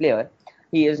top 3 player,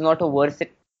 he is not a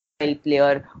versatile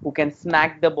player who can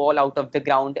smack the ball out of the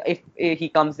ground if he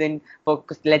comes in for,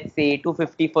 let's say,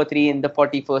 250 for 3 in the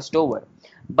 41st over.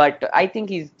 But I think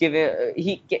if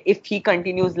he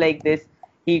continues like this,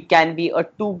 he can be a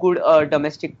too good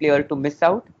domestic player to miss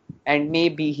out, and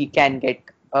maybe he can get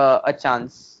a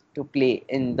chance to play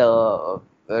in the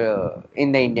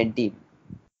Indian team.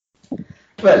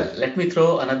 Well, let me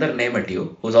throw another name at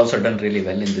you who's also done really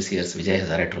well in this year's Vijay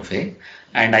Hazare Trophy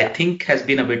and I think has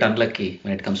been a bit unlucky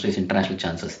when it comes to his international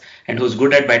chances and who's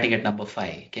good at batting at number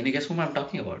 5. Can you guess whom I'm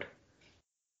talking about?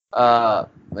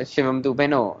 Shivam Dube,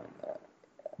 no.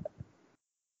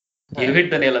 You hit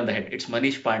the nail on the head. It's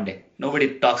Manish Pandey.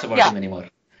 Nobody talks about Yeah, him anymore.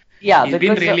 yeah, He's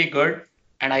been because really good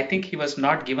and I think he was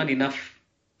not given enough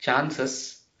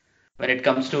chances when it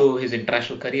comes to his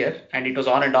international career and it was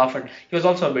on and off and he was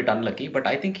also a bit unlucky but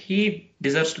I think he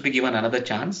deserves to be given another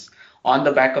chance on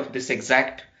the back of this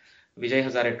exact Vijay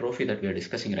Hazare trophy that we are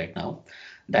discussing right now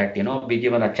that be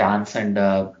given a chance and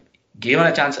given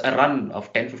a chance a run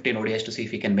of 10-15 ODIs to see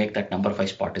if he can make that number 5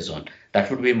 spot his own.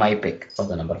 That would be my pick for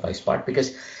the number 5 spot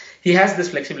because he has this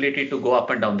flexibility to go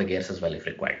up and down the gears as well if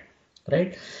required,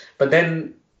 right? But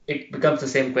then it becomes the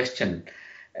same question.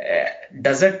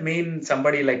 Does it mean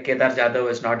somebody like Kedar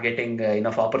Jadhav is not getting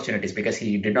enough opportunities because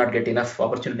he did not get enough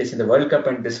opportunities in the World Cup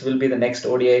and this will be the next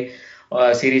ODI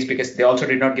series because they also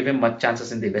did not give him much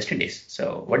chances in the West Indies.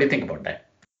 So what do you think about that?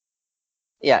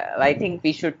 yeah, I think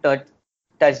we should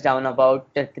touch down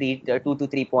about 2 to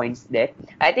 3 points there.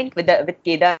 I think with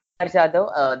Kedar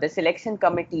Jadhav, the selection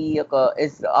committee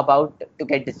is about to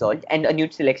get dissolved, and a new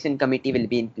selection committee will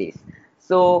be in place.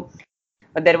 So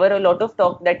there were a lot of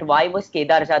talk that why was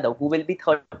Kedar Jadhav, who will be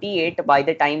 38 by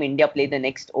the time India play the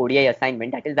next ODI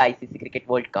assignment, that is the ICC Cricket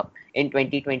World Cup in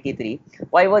 2023,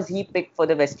 why was he picked for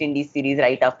the West Indies series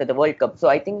right after the World Cup? So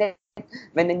I think that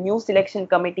when the new selection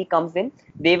committee comes in,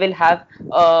 they will have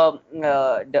a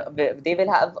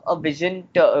vision,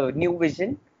 new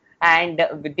vision, and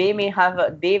they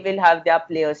will have their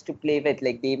players to play with,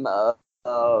 like they will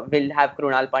have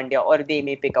Krunal Pandya or they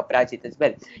may pick up Rajit as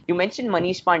well. You mentioned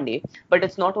Manish Pandey, but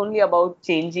it's not only about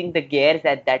changing the gears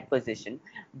at that position,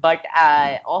 but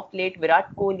of late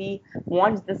Virat Kohli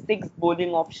wants the sixth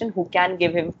bowling option who can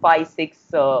give him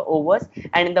 5-6 overs,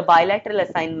 and in the bilateral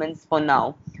assignments for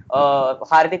now,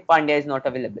 Hardik Pandya is not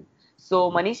available. So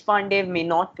Manish Pandey may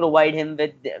not provide him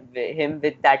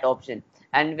with that option.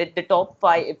 And with the top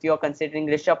 5, if you are considering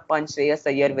Rishabh Pant, Shreyas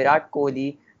Iyer, Virat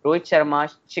Kohli, Rohit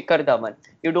Sharma, Shikhar Dhawan,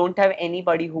 you don't have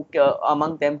anybody who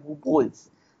among them who bowls.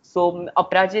 So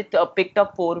Aprajit picked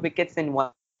up 4 wickets in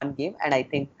one game, and I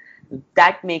think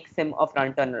that makes him a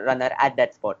front runner at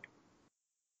that spot.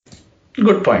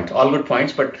 Good point. All good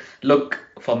points. But look,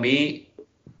 for me,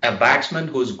 a batsman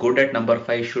who's good at number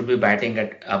 5 should be batting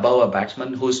at above a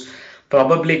batsman who's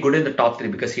probably good in the top 3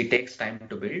 because he takes time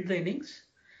to build the innings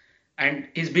and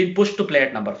he's been pushed to play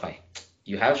at number 5.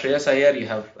 You have Shreyas Iyer, you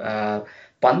have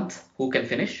Pant who can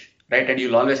finish, right? And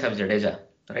you'll always have Jadeja,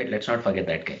 right? Let's not forget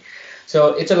that guy.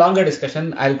 So it's a longer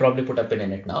discussion. I'll probably put a pin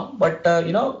in it now. But,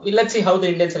 let's see how the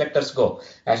Indian selectors go.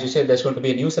 As you said, there's going to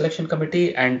be a new selection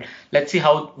committee and let's see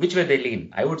which way they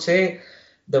lean. I would say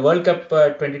the World Cup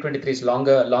 2023 is long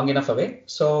enough away.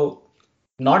 So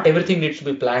not everything needs to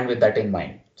be planned with that in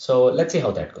mind. So let's see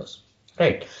how that goes.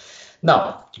 Right.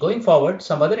 Now, going forward,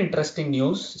 some other interesting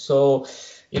news. So,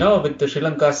 with the Sri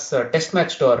Lanka's test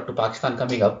match tour to Pakistan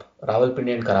coming up,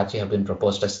 Rawalpindi and Karachi have been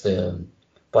proposed as the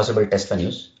possible test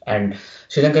venues. And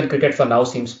Sri Lankan cricket for now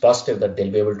seems positive that they'll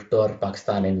be able to tour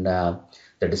Pakistan in the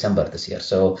December this year.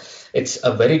 So it's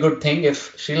a very good thing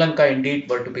if Sri Lanka indeed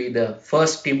were to be the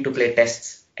first team to play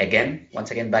tests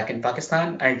once again back in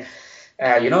Pakistan. And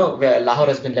where Lahore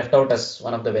has been left out as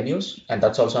one of the venues, and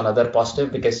that's also another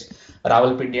positive because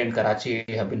Rawalpindi and Karachi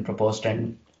have been proposed,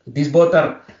 and these both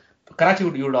are. Karachi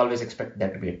you would always expect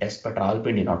that to be a test, but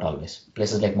Rawalpindi not always.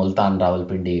 Places like Multan,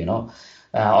 Rawalpindi,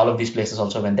 all of these places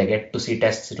also when they get to see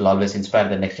tests, it will always inspire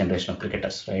the next generation of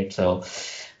cricketers, right? So,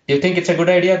 do you think it's a good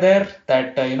idea there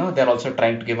that they're also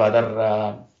trying to give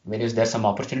other venues there some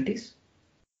opportunities?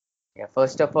 Yeah,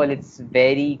 first of all, it's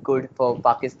very good for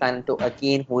Pakistan to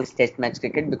again host Test match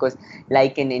cricket because,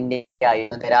 like in India,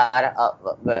 there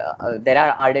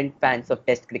are ardent fans of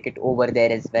Test cricket over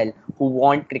there as well who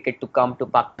want cricket to come to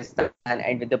Pakistan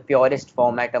and with the purest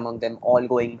format among them all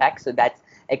going back. So that's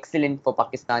excellent for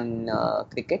Pakistan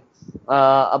cricket.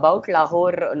 About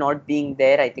Lahore not being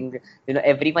there, I think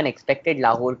everyone expected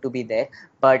Lahore to be there,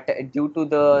 but due to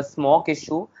the smog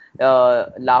issue,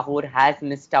 Lahore has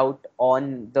missed out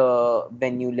on the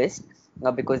venue list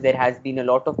because there has been a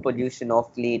lot of pollution of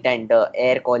late and the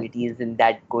air quality isn't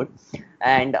that good.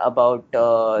 And about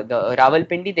the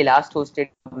Rawalpindi, they last hosted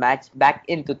a match back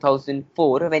in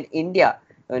 2004 when India,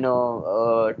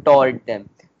 toured them.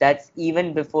 That's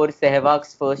even before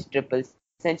Sehwag's first triple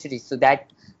century. So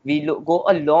that we go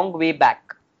a long way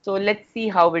back. So let's see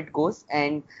how it goes.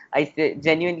 And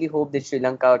genuinely hope that Sri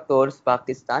Lanka tours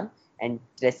Pakistan and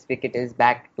Test cricket is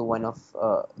back to one of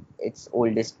its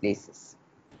oldest places.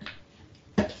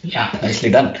 Yeah, nicely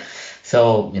done.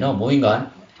 So, moving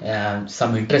on,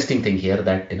 some interesting thing here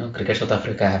that, Cricket South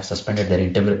Africa have suspended their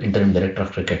interim director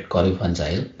of cricket, Corey Van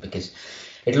Zyl, because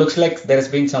it looks like there has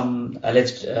been some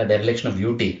alleged dereliction of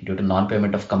duty due to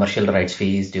non-payment of commercial rights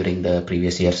fees during the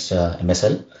previous year's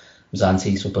MSL,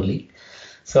 Zansi Super League.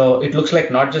 So it looks like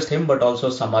not just him, but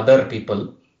also some other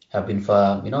people have been,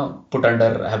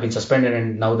 have been suspended,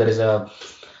 and now there is a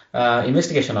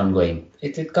investigation ongoing.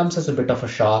 It comes as a bit of a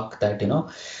shock that,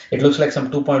 it looks like some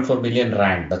 2.4 million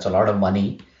rand. That's a lot of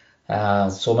money.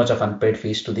 So much of unpaid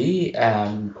fees to the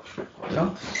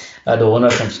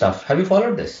owners and stuff. Have you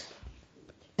followed this?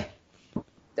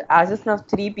 As of now,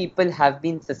 three people have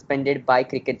been suspended by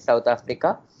Cricket South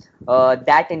Africa.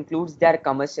 That includes their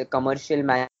commercial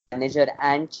manager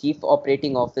and chief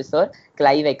operating officer,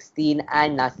 Clive Eckstein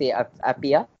and Nase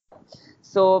Appiah.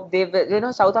 So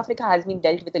South Africa has been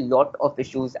dealt with a lot of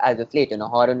issues as of late.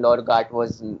 Horan Lorgat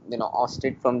was,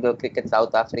 ousted from the Cricket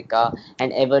South Africa,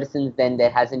 and ever since then there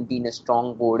hasn't been a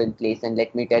strong board in place. And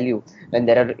let me tell you, when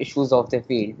there are issues of the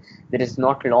field, there is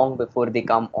not long before they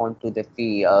come onto the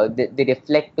field. They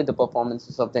reflect to the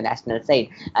performances of the national side,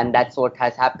 and that's what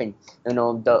has happened.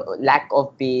 The lack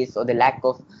of base or the lack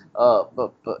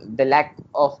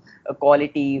of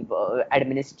quality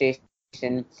administration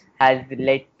has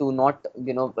led to not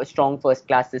a strong first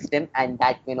class system, and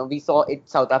that we saw it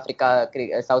South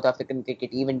African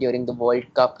cricket even during the World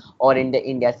Cup or in the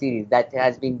India series that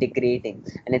has been degrading,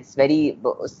 and it's very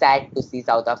sad to see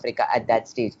South Africa at that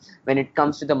stage. When it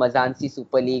comes to the Mazansi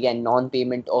Super League and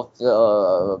non-payment of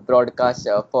broadcast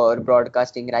for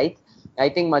broadcasting rights, I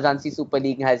think Mazansi Super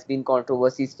League has been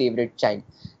controversy's favorite child,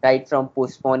 right from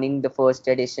postponing the first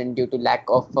edition due to lack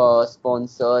of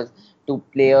sponsors to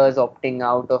players opting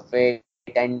out of it.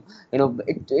 And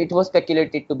it was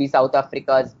speculated to be South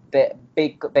Africa's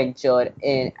big venture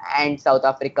and South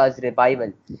Africa's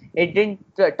revival. It didn't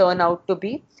turn out to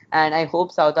be, and I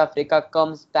hope South Africa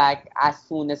comes back as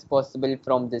soon as possible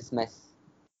from this mess.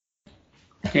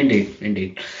 Indeed,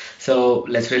 indeed. So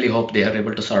let's really hope they are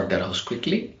able to sort their house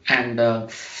quickly. And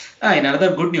in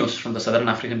another good news from the Southern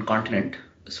African continent,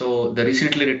 so the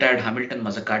recently retired Hamilton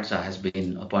Masakadza has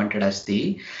been appointed as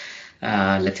the,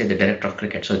 let's say, the director of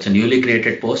cricket. So it's a newly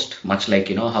created post, much like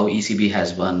how ECB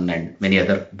has one and many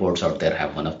other boards out there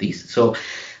have one of these. So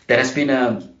there has been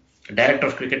a director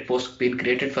of cricket post being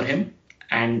created for him.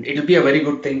 And it will be a very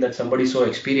good thing that somebody so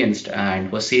experienced and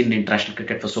was seen in international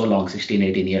cricket for so long, 16,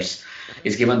 18 years,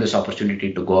 is given this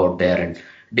opportunity to go out there and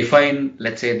define,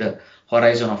 let's say, the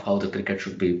horizon of how the cricket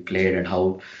should be played and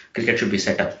how cricket should be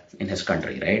set up in his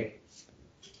country, right?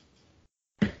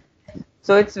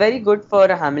 So it's very good for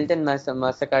Hamilton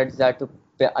Masakadza to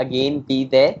again be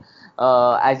there.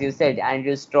 As you said,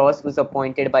 Andrew Strauss was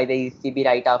appointed by the ECB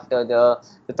right after the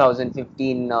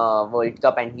 2015 World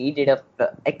Cup, and he did an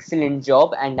excellent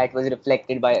job, and that was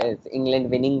reflected by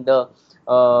England winning the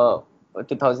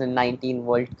 2019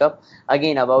 World Cup.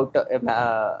 Again, about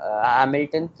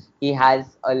Hamilton, he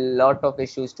has a lot of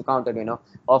issues to counter.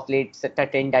 Of late,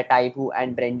 Tatenda Taibu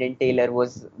and Brendan Taylor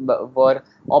were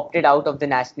opted out of the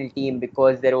national team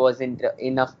because there wasn't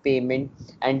enough payment,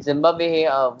 and Zimbabwe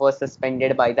was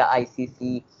suspended by the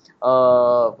ICC.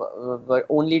 Were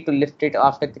only to lift it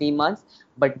after 3 months,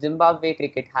 but Zimbabwe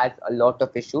cricket has a lot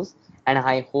of issues, and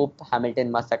I hope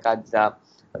Hamilton Masakadza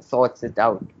sorts it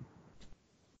out.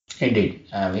 Indeed.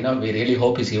 We really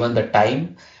hope he's given the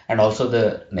time and also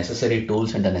the necessary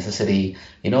tools and the necessary,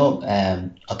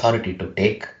 authority to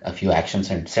take a few actions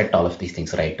and set all of these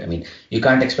things right. I mean, you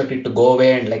can't expect it to go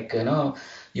away and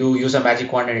you use a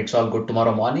magic wand and it's all good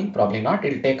tomorrow morning. Probably not.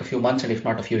 It'll take a few months and if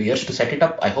not a few years to set it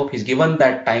up. I hope he's given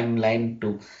that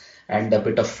timeline and a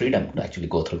bit of freedom to actually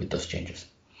go through with those changes.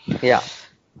 Yeah.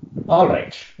 All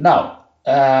right. Now,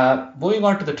 moving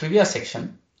on to the trivia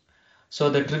section. So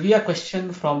the trivia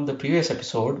question from the previous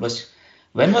episode was,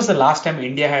 when was the last time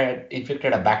India had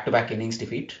inflicted a back-to-back innings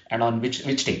defeat, and on which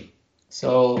team?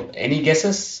 So any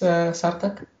guesses,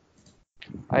 Sarthak?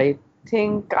 I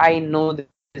think I know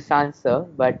this answer,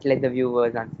 but let the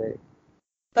viewers answer it.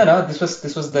 No, this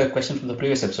was the question from the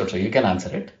previous episode, so you can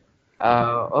answer it.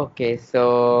 Okay,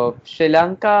 so Sri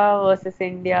Lanka versus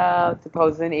India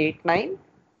 2008-9.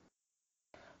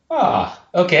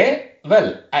 Okay.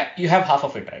 Well, you have half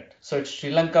of it right. So it's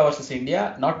Sri Lanka versus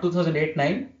India, not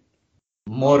 2008-9,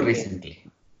 more Okay. recently.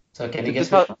 So can you So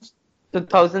guess which one?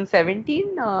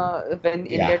 2017, when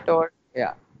India Yeah. toured.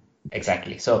 Yeah.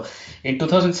 Exactly. So in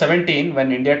 2017,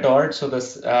 when India toured, so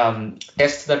this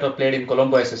tests that were played in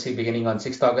Colombo SSC beginning on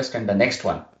 6th August, and the next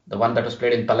one, the one that was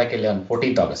played in Pallekele on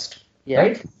 14th August, Yeah.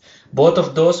 right? Both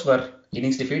of those were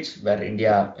innings defeats where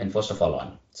India enforced a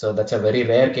follow-on. So that's a very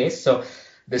rare case. So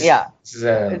this, Yeah. this is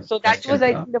a So that was, question,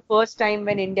 I think, the first time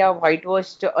when India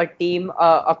whitewashed a team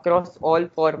across all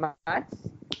formats.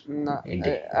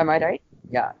 Indeed. Am I right?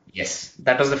 Yeah. Yes,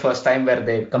 that was the first time where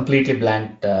they completely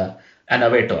blanked an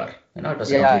away tour. It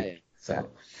was a Yeah. complete. Yeah. So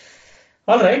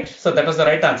all right, so that was the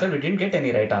right answer. We didn't get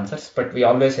any right answers, but we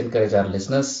always encourage our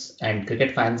listeners and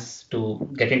cricket fans to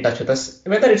get in touch with us.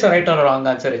 Whether it's a right or a wrong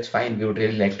answer, it's fine. We would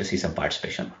really like to see some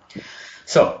participation.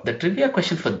 So, the trivia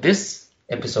question for this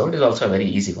episode is also a very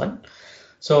easy one.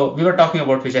 So, we were talking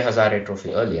about Vijay Hazare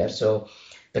Trophy earlier. So,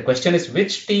 the question is,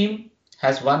 which team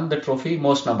has won the trophy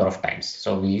most number of times?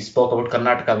 So, we spoke about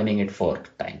Karnataka winning it 4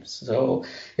 times. So,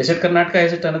 is it Karnataka?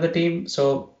 Is it another team?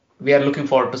 So, we are looking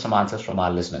forward to some answers from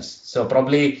our listeners. So,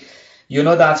 probably you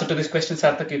know the answer to this question,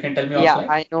 Sarthak. You can tell me Yeah, offline.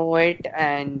 I know it,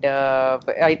 and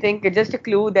I think it's just a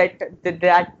clue that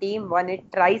that team won it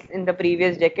thrice in the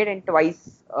previous decade and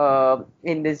twice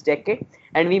in this decade.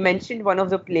 And we mentioned one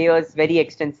of the players very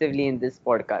extensively in this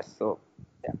podcast. So,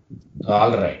 yeah.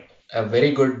 All right. A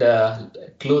very good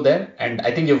clue there. And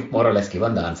I think you've more or less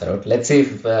given the answer out. Let's see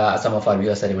if some of our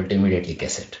viewers are able to immediately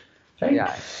guess it. Right?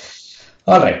 Yeah.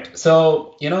 All right.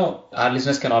 So, our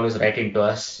listeners can always write into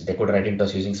us. They could write into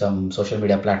us using some social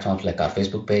media platforms like our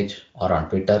Facebook page or on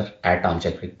Twitter at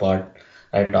Armchair Crickpod,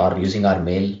 right? Or using our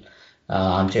mail,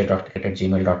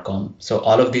 armchair.cricket@gmail.com. So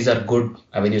all of these are good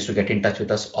avenues to get in touch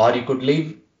with us. Or you could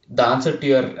leave the answer to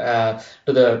your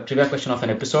to the trivia question of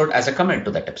an episode as a comment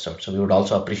to that episode. So we would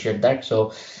also appreciate that.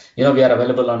 So, we are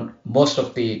available on most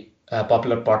of the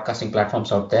popular podcasting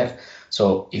platforms out there.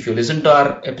 So if you listen to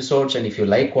our episodes and if you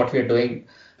like what we are doing,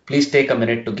 please take a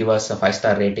minute to give us a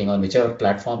 5-star rating on whichever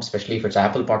platform, especially if it's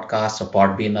Apple Podcasts or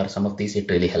Podbean or some of these, it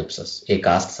really helps us.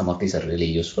 Acast, some of these are really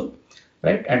useful,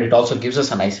 right? And it also gives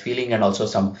us a nice feeling and also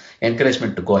some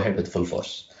encouragement to go ahead with full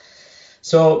force.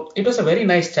 So it was a very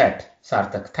nice chat,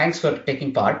 Sarthak. Thanks for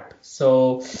taking part.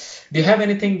 So do you have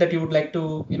anything that you would like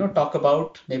to, talk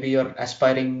about? Maybe your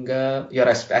aspirations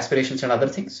and other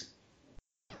things?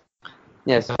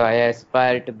 Yes, so I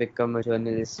aspire to become a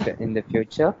journalist in the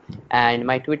future, and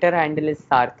my Twitter handle is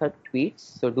Sarthak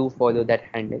Tweets. So do follow that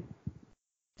handle.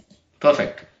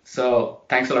 Perfect. So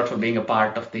thanks a lot for being a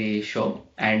part of the show.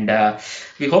 And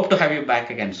we hope to have you back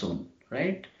again soon,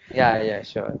 right? Yeah,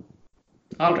 sure.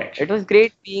 All right. It was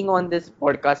great being on this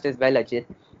podcast as well, Ajit.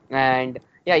 And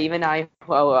yeah, even I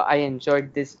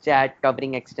enjoyed this chat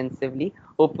covering extensively.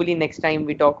 Hopefully, next time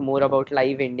we talk more about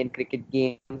live Indian cricket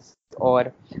games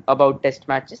or about test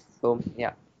matches. So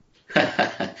yeah,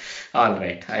 All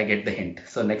right. I get the hint.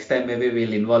 So next time maybe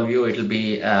we'll involve you. It'll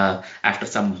be after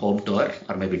some home tour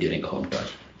or maybe during a home tour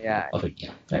yeah. of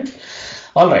India, right?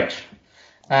 All right.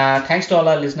 Thanks to all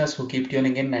our listeners who keep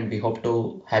tuning in, and we hope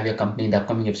to have your company in the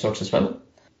upcoming episodes as well.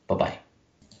 Bye bye.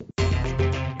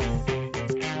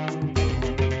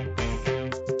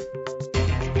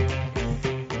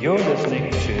 You're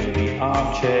listening to the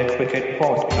Armchair Cricket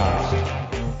Podcast.